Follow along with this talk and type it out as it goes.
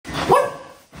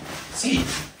See?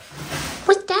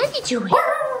 What's Daddy doing?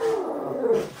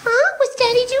 Huh? What's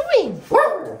Daddy doing?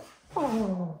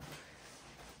 Oh.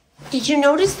 Did you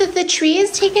notice that the tree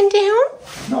is taken down?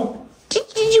 No. Did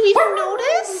you even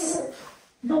notice?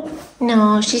 No.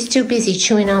 No, she's too busy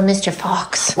chewing on Mr.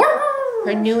 Fox,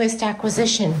 her newest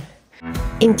acquisition.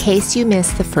 In case you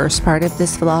missed the first part of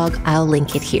this vlog, I'll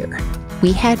link it here.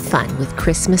 We had fun with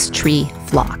Christmas tree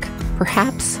flock.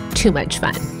 Perhaps too much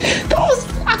fun. Those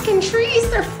fucking trees,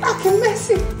 they're fucking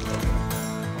messy.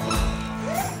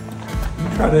 You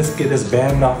try to get us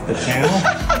banned off the channel?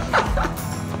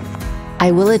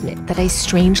 I will admit that I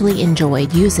strangely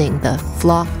enjoyed using the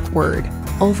flock word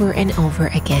over and over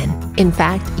again. In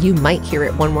fact, you might hear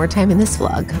it one more time in this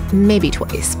vlog, maybe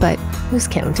twice, but who's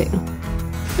counting?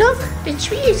 Look, the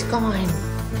tree is gone.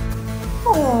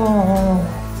 Oh.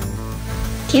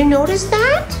 Do you notice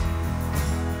that?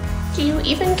 Do you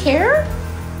even care?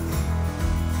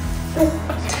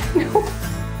 No.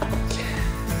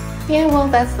 Yeah, well,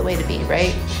 that's the way to be,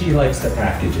 right? She likes the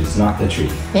packages, not the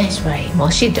tree. That's right. Well,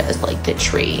 she does like the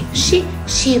tree. She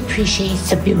appreciates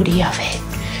the beauty of it.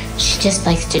 She just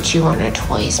likes to chew on her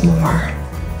toys more.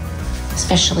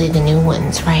 Especially the new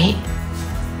ones, right?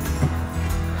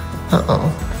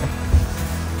 Uh-oh.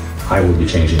 I will be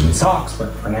changing the socks,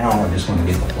 but for now, I just want to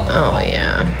get the blood. Oh,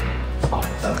 yeah.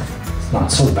 It's not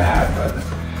so bad, but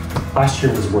last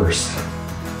year was worse.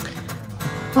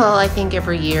 Well, I think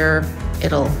every year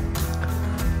it'll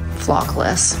flock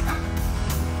less.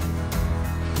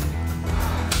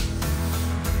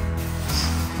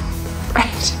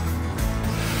 Right.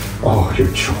 Oh, your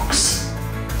jokes.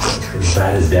 They're as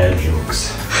bad as dad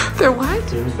jokes. They're what?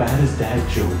 They're as bad as dad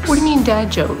jokes. What do you mean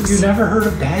dad jokes? You never heard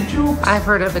of dad jokes? I've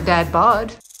heard of a dad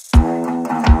bod.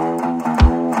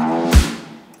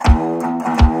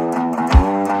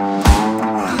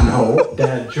 No,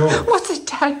 dad jokes. What's a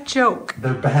dad joke?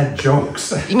 They're bad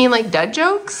jokes. You mean like dad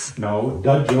jokes? No,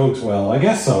 dad jokes, well, I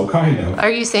guess so, kind of.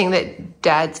 Are you saying that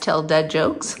dads tell dad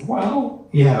jokes? Well,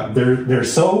 yeah, they're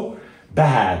so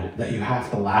bad that you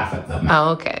have to laugh at them.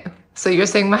 Oh, okay. So you're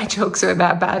saying my jokes are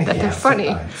that bad that they're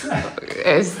funny.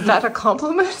 Is that a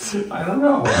compliment? I don't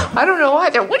know. I don't know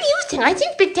either. What do you think? I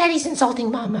think Big Daddy's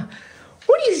insulting Mama.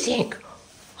 What do you think?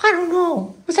 I don't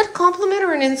know. Was that a compliment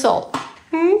or an insult?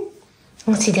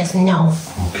 Well, she doesn't know.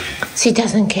 Okay. She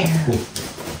doesn't care.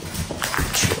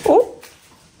 Oh,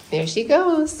 there she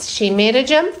goes. She made a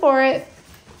jump for it.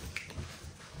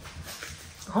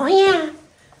 Oh, yeah.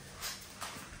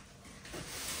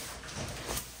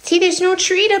 See, there's no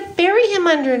tree to bury him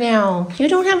under now. You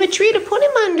don't have a tree to put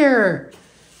him under.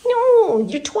 No,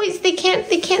 your toys, they can't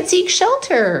seek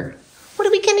shelter. What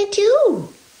are we gonna do?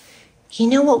 You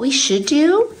know what we should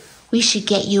do? We should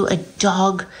get you a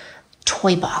dog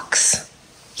toy box.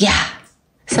 Yeah,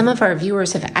 some of our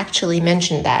viewers have actually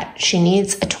mentioned that. She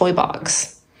needs a toy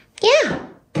box. Yeah.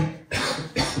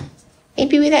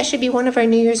 Maybe that should be one of our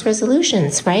New Year's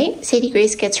resolutions, right? Sadie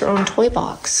Grace gets her own toy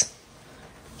box.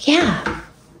 Yeah.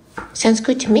 Sounds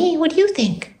good to me. What do you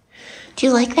think? Do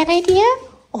you like that idea?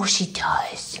 Oh, she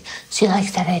does. She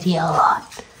likes that idea a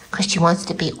lot because she wants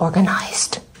to be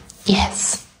organized.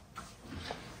 Yes.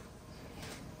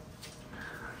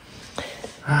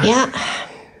 Yeah.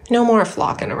 No more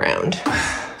flocking around.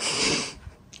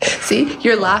 See,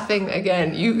 you're laughing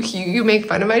again. You make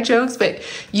fun of my jokes, but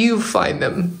you find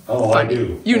them funny. I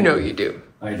do. You know you do.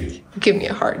 I do. You give me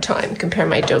a hard time. Compare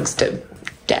my jokes to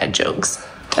dad jokes.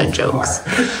 Dad jokes.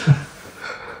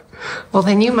 Well,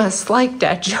 then you must like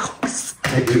dad jokes.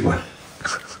 I do.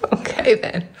 Okay,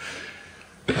 then.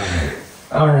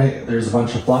 All right, there's a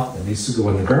bunch of flock that needs to go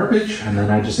in the garbage, and then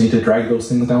I just need to drag those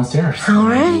things downstairs. All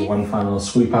right. Do one final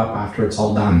sweep up after it's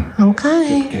all done.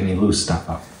 Okay. Get any loose stuff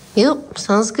up. Yep,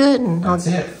 sounds good. And That's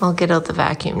it. I'll get out the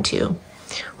vacuum, too.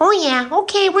 Oh, yeah.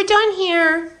 Okay, we're done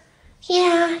here.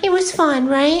 Yeah, it was fun,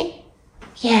 right?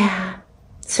 Yeah.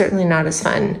 Certainly not as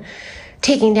fun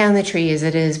taking down the tree as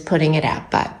it is putting it up,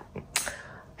 but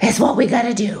that's what we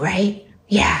gotta do, right?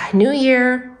 Yeah, new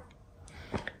year.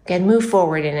 Gotta move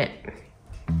forward in it.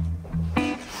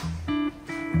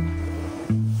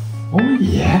 Oh,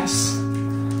 yes.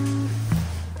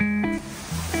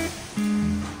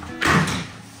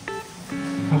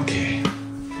 Okay.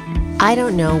 I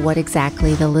don't know what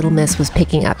exactly the little miss was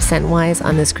picking up scent-wise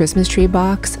on this Christmas tree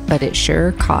box, but it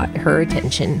sure caught her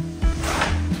attention.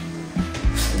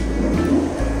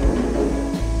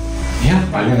 Yeah,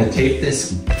 I'm gonna tape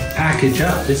this package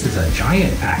up. This is a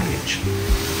giant package.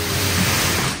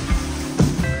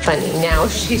 Funny, now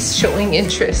she's showing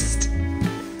interest.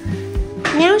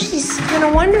 Now she's kind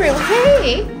of wondering,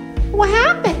 hey, what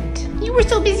happened? You were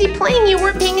so busy playing, you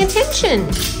weren't paying attention.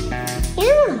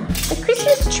 Yeah, the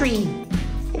Christmas tree.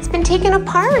 It's been taken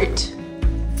apart.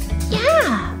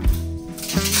 Yeah.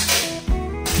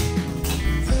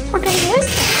 What is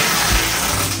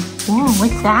that? Whoa,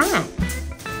 what's that?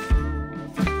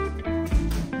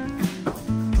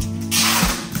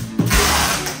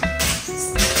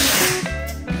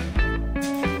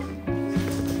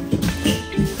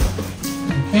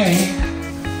 Okay.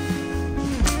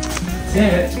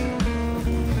 That's it.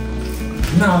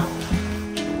 No.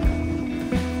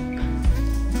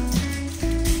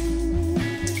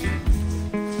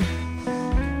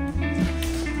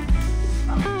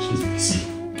 Oh, she's busy.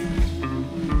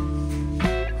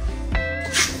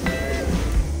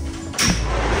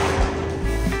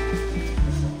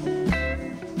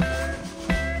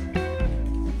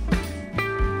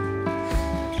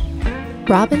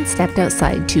 Robin stepped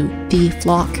outside to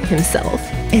deflock himself,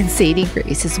 and Sadie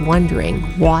Grace is wondering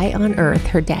why on earth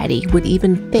her daddy would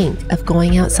even think of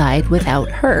going outside without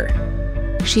her.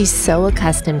 She's so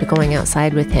accustomed to going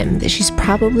outside with him that she's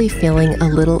probably feeling a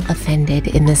little offended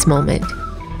in this moment.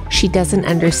 She doesn't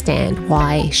understand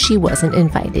why she wasn't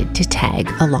invited to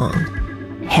tag along.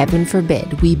 Heaven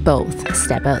forbid we both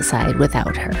step outside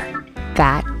without her.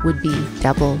 That would be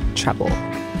double trouble,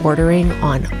 bordering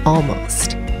on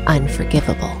almost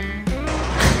unforgivable.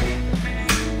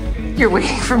 You're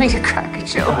waiting for me to crack a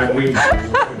joke.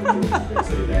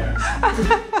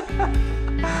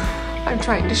 I'm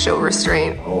trying to show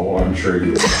restraint. Oh, I'm sure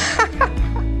you are.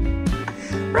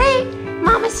 Right?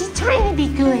 Mama, she's trying to be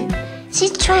good.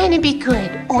 She's trying to be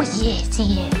good. Oh, yes,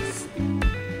 she is.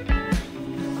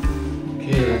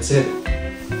 Okay, that's it.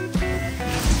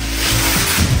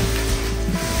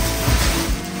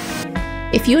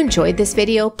 If you enjoyed this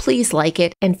video, please like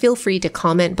it and feel free to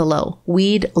comment below.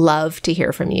 We'd love to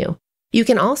hear from you. You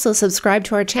can also subscribe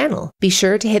to our channel. Be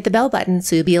sure to hit the bell button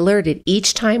so you'll be alerted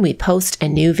each time we post a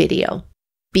new video.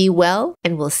 Be well,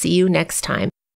 and we'll see you next time.